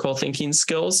historical thinking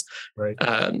skills. Right.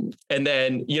 And then,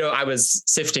 I was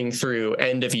sifting through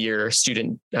end of year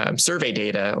student survey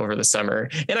data over the summer,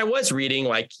 and I was reading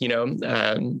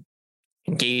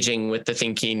engaging with the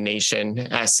Thinking Nation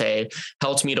essay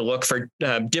helped me to look for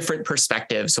different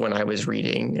perspectives when I was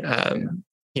reading,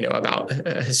 about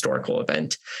a historical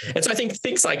event. And so I think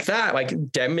things like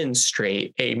that,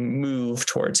 demonstrate a move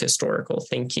towards historical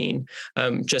thinking,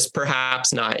 just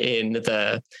perhaps not in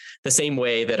the same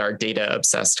way that our data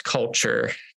obsessed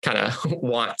culture kind of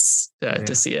wants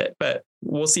to see it, but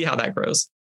we'll see how that grows.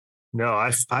 No,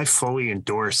 I fully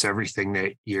endorse everything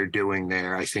that you're doing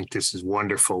there. I think this is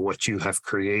wonderful what you have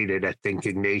created at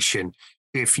Thinking Nation.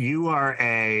 If you are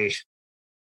a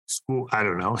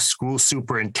school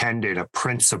superintendent, a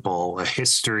principal, a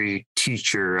history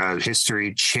teacher, a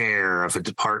history chair of a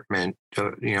department,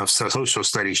 social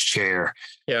studies chair.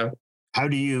 Yeah. How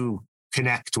do you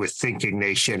connect with Thinking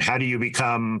Nation? How do you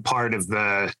become part of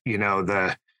the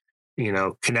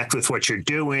connect with what you're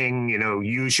doing,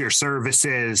 use your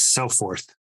services, so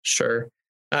forth? Sure.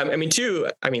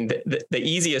 The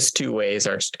easiest two ways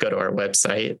are to go to our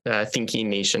website,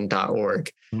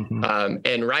 thinkingnation.org. Mm-hmm.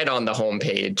 And right on the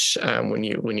homepage,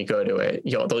 when you go to it,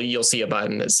 you'll see a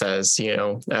button that says,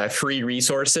 free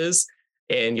resources,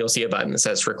 and you'll see a button that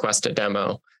says request a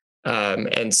demo.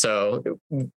 And so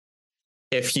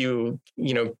if you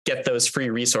get those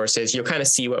free resources, you'll kind of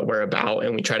see what we're about.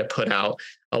 And we try to put out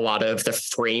a lot of the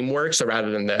frameworks, so rather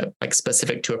than the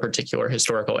specific to a particular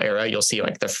historical era, you'll see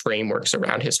the frameworks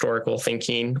around historical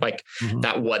thinking,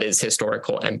 that what is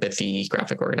historical empathy,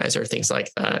 graphic organizer, things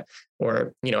like that,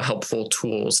 or, helpful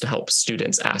tools to help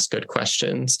students ask good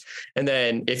questions. And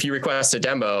then if you request a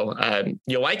demo,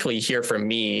 you'll likely hear from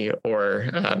me or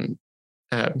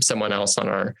someone else on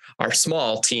our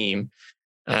small team.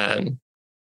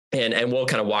 And we'll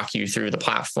kind of walk you through the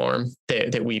platform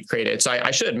that we've created. So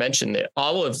I should mention that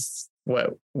all of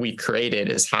what we created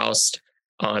is housed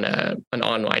on an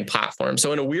online platform.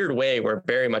 So in a weird way, we're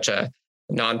very much a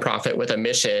nonprofit with a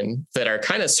mission that are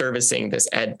kind of servicing this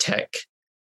ed tech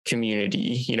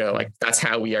community. That's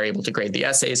how we are able to grade the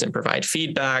essays and provide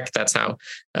feedback. That's how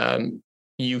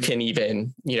you can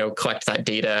even, collect that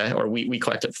data, or we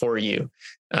collect it for you,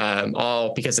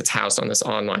 all because it's housed on this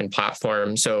online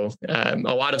platform. So a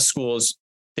lot of schools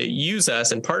that use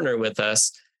us and partner with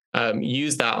us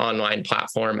use that online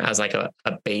platform as a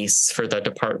base for the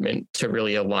department to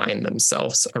really align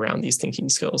themselves around these thinking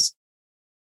skills.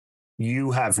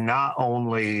 You have not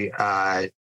only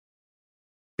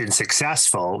been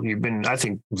successful, you've been, I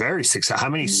think, very successful.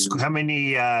 How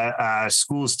many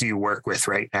schools do you work with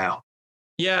right now?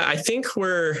 Yeah, I think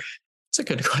it's a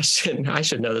good question. I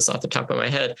should know this off the top of my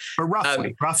head. But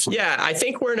roughly. Yeah, I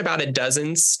think we're in about a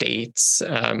dozen states,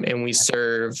 and we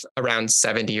serve around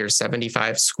 70 or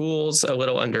 75 schools, a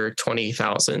little under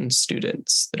 20,000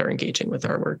 students that are engaging with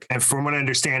our work. And from what I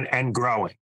understand, and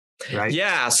growing. right?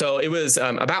 Yeah. So it was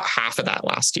about half of that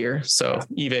last year. So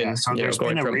so there's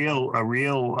been a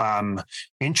real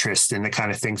interest in the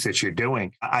kind of things that you're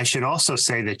doing. I should also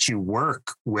say that you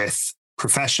work with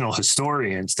professional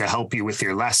historians to help you with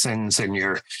your lessons and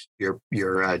your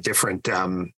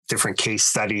different case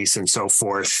studies and so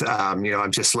forth.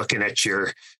 I'm just looking at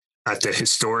the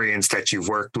historians that you've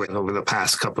worked with over the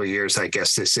past couple of years. I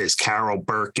guess this is Carol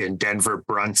Birkin, Denver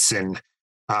Brunson,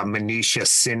 Manisha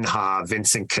Sinha,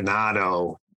 Vincent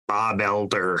Canado, Bob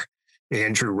Elder,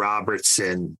 Andrew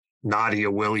Robertson,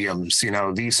 Nadia Williams.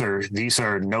 These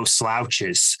are no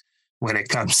slouches when it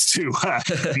comes to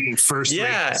being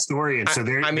first-rate historians. So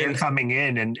they're coming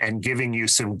in and giving you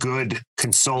some good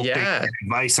consulting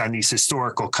advice on these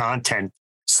historical content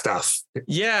stuff.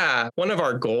 Yeah. One of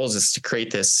our goals is to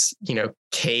create this,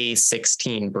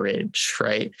 K-16 bridge,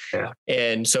 right? Yeah.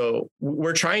 And so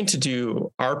we're trying to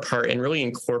do our part in really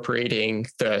incorporating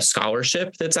the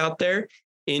scholarship that's out there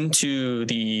into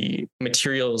the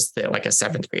materials that like a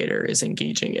seventh grader is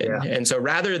engaging in. Yeah. And so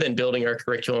rather than building our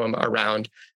curriculum around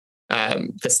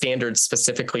the standards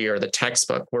specifically or the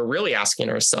textbook, we're really asking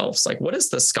ourselves, like, what is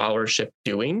the scholarship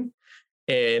doing?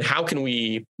 And how can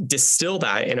we distill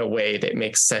that in a way that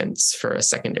makes sense for a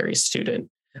secondary student?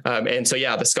 And so,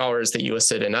 the scholars that you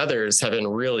listed and others have been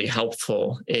really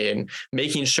helpful in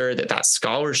making sure that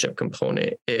scholarship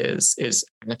component is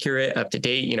accurate, up to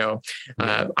date.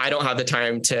 I don't have the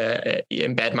time to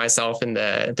embed myself in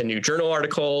the new journal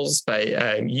articles, but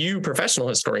you professional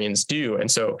historians do.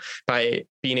 And so by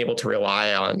being able to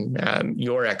rely on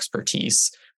your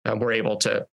expertise, we're able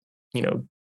to,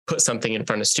 put something in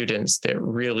front of students that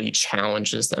really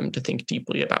challenges them to think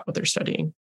deeply about what they're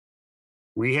studying.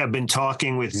 We have been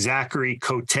talking with Zachary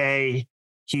Cote.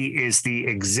 He is the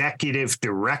executive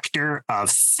director of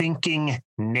Thinking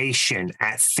Nation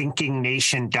at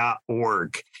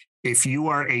thinkingnation.org. If you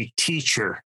are a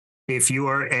teacher, if you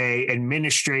are an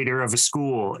administrator of a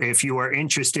school, if you are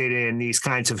interested in these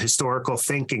kinds of historical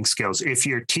thinking skills, if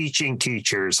you're teaching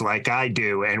teachers like I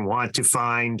do and want to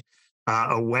find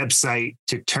a website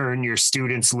to turn your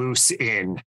students loose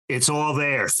in, it's all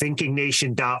there,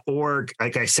 thinkingnation.org.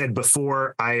 Like I said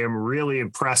before, I am really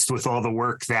impressed with all the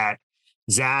work that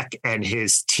Zach and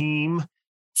his team,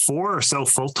 4 or so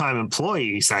full-time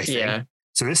employees, I think. Yeah.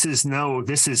 So this is no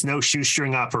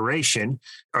shoestring operation,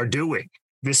 are doing.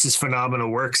 This is phenomenal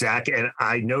work, Zach. And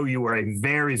I know you are a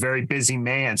very, very busy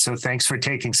man. So thanks for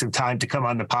taking some time to come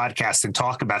on the podcast and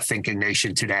talk about Thinking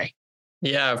Nation today.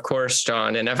 Yeah, of course,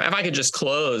 John. And if I could just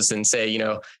close and say,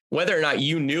 whether or not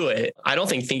you knew it, I don't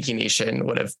think Thinking Nation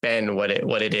would have been what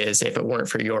it is if it weren't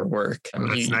for your work.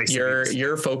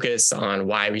 Your focus on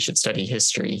why we should study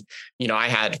history. I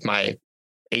had my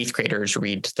 8th graders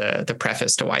read the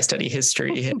preface to Why Study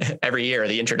History every year,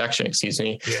 the introduction, excuse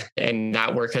me. Yeah. And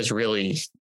that work has really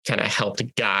kind of helped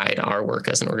guide our work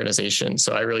as an organization.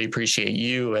 So I really appreciate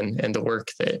you and the work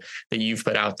that you've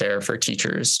put out there for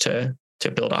teachers to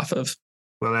build off of.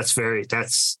 Well, that's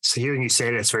hearing you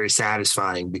say that's very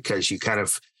satisfying, because you kind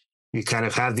of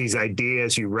have these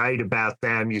ideas, you write about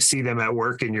them, you see them at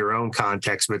work in your own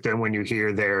context, but then when you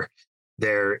hear they're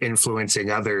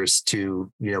influencing others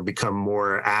to, become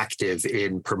more active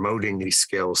in promoting these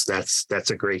skills, that's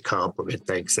a great compliment.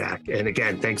 Thanks, Zach. And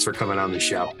again, thanks for coming on the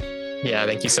show. Yeah,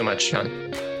 thank you so much,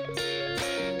 John.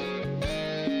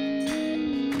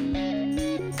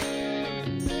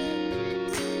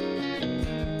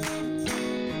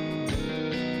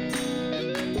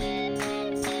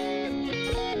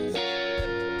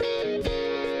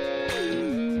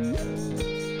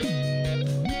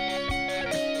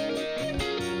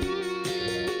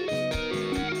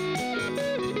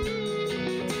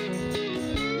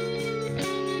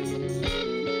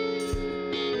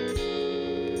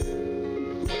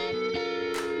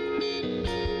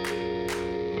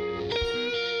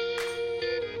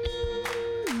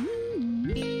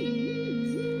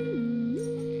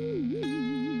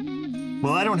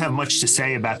 Well, I don't have much to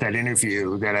say about that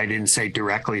interview that I didn't say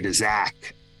directly to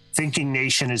Zach. Thinking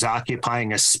Nation is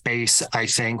occupying a space, I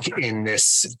think, in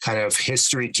this kind of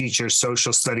history teacher,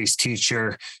 social studies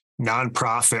teacher,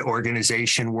 nonprofit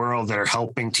organization world that are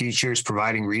helping teachers,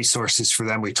 providing resources for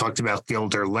them. We talked about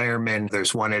Gilder Lehrman.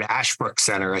 There's one at Ashbrook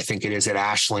Center. I think it is at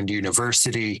Ashland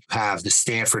University. You have the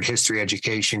Stanford History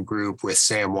Education Group with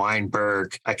Sam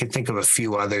Weinberg. I can think of a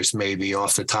few others maybe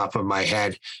off the top of my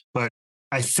head, but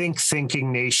I think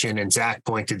Thinking Nation, and Zach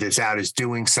pointed this out, is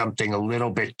doing something a little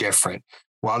bit different.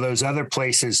 While those other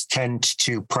places tend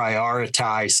to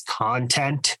prioritize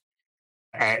content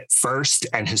at first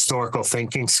and historical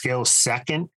thinking skills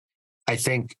second, I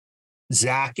think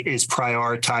Zach is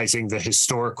prioritizing the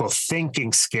historical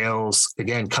thinking skills,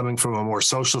 again, coming from a more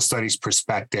social studies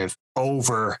perspective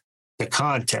over the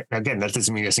content. Again, that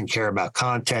doesn't mean he doesn't care about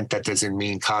content. That doesn't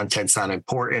mean content's not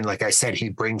important. Like I said, he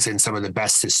brings in some of the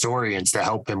best historians to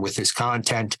help him with his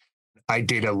content. I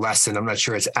did a lesson, I'm not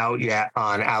sure it's out yet,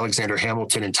 on Alexander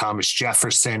Hamilton and Thomas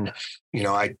Jefferson.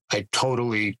 I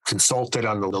totally consulted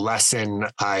on the lesson.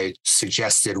 I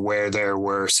suggested where there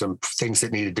were some things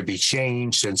that needed to be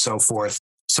changed and so forth.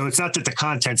 So it's not that the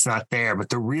content's not there, but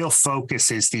the real focus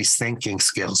is these thinking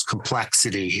skills: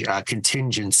 complexity,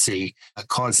 contingency,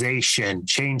 causation,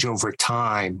 change over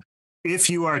time. If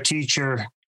you are a teacher,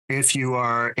 if you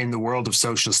are in the world of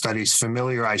social studies,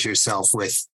 familiarize yourself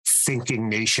with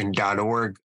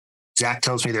thinkingnation.org. Zach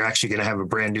tells me they're actually going to have a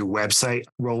brand new website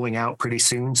rolling out pretty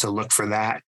soon, so look for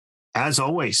that. As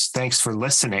always, thanks for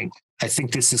listening. I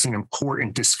think this is an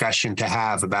important discussion to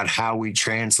have about how we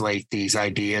translate these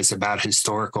ideas about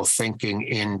historical thinking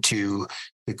into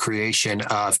the creation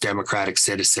of democratic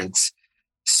citizens.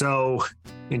 So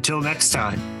until next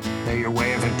time, may your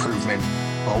way of improvement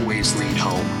always lead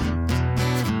home.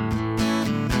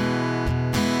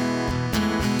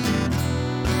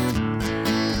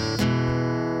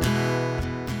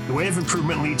 The Way of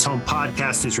Improvement Leads Home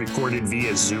podcast is recorded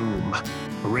via Zoom.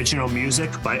 Original music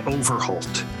by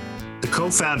Overholt. The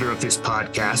co-founder of this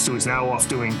podcast, who is now off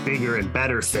doing bigger and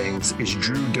better things, is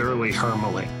Drew Durley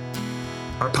Hermeling.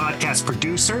 Our podcast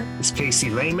producer is Casey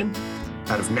Lehman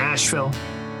out of Nashville,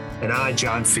 and I,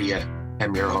 John Fia,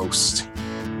 am your host.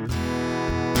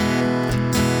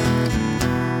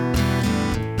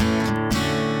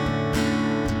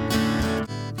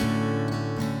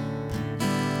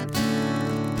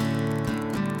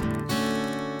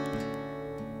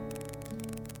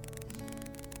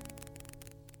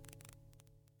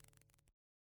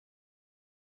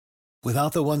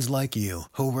 Without the ones like you,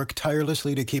 who work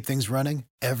tirelessly to keep things running,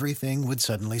 everything would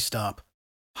suddenly stop.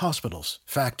 Hospitals,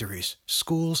 factories,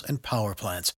 schools, and power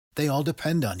plants, they all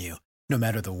depend on you. No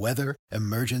matter the weather,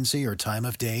 emergency, or time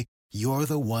of day, you're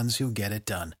the ones who get it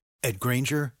done. At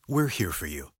Grainger, we're here for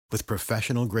you with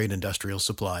professional-grade industrial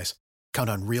supplies. Count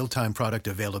on real-time product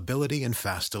availability and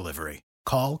fast delivery.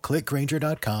 Call, click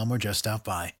Grainger.com, or just stop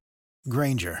by.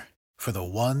 Grainger, for the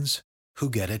ones who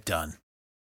get it done.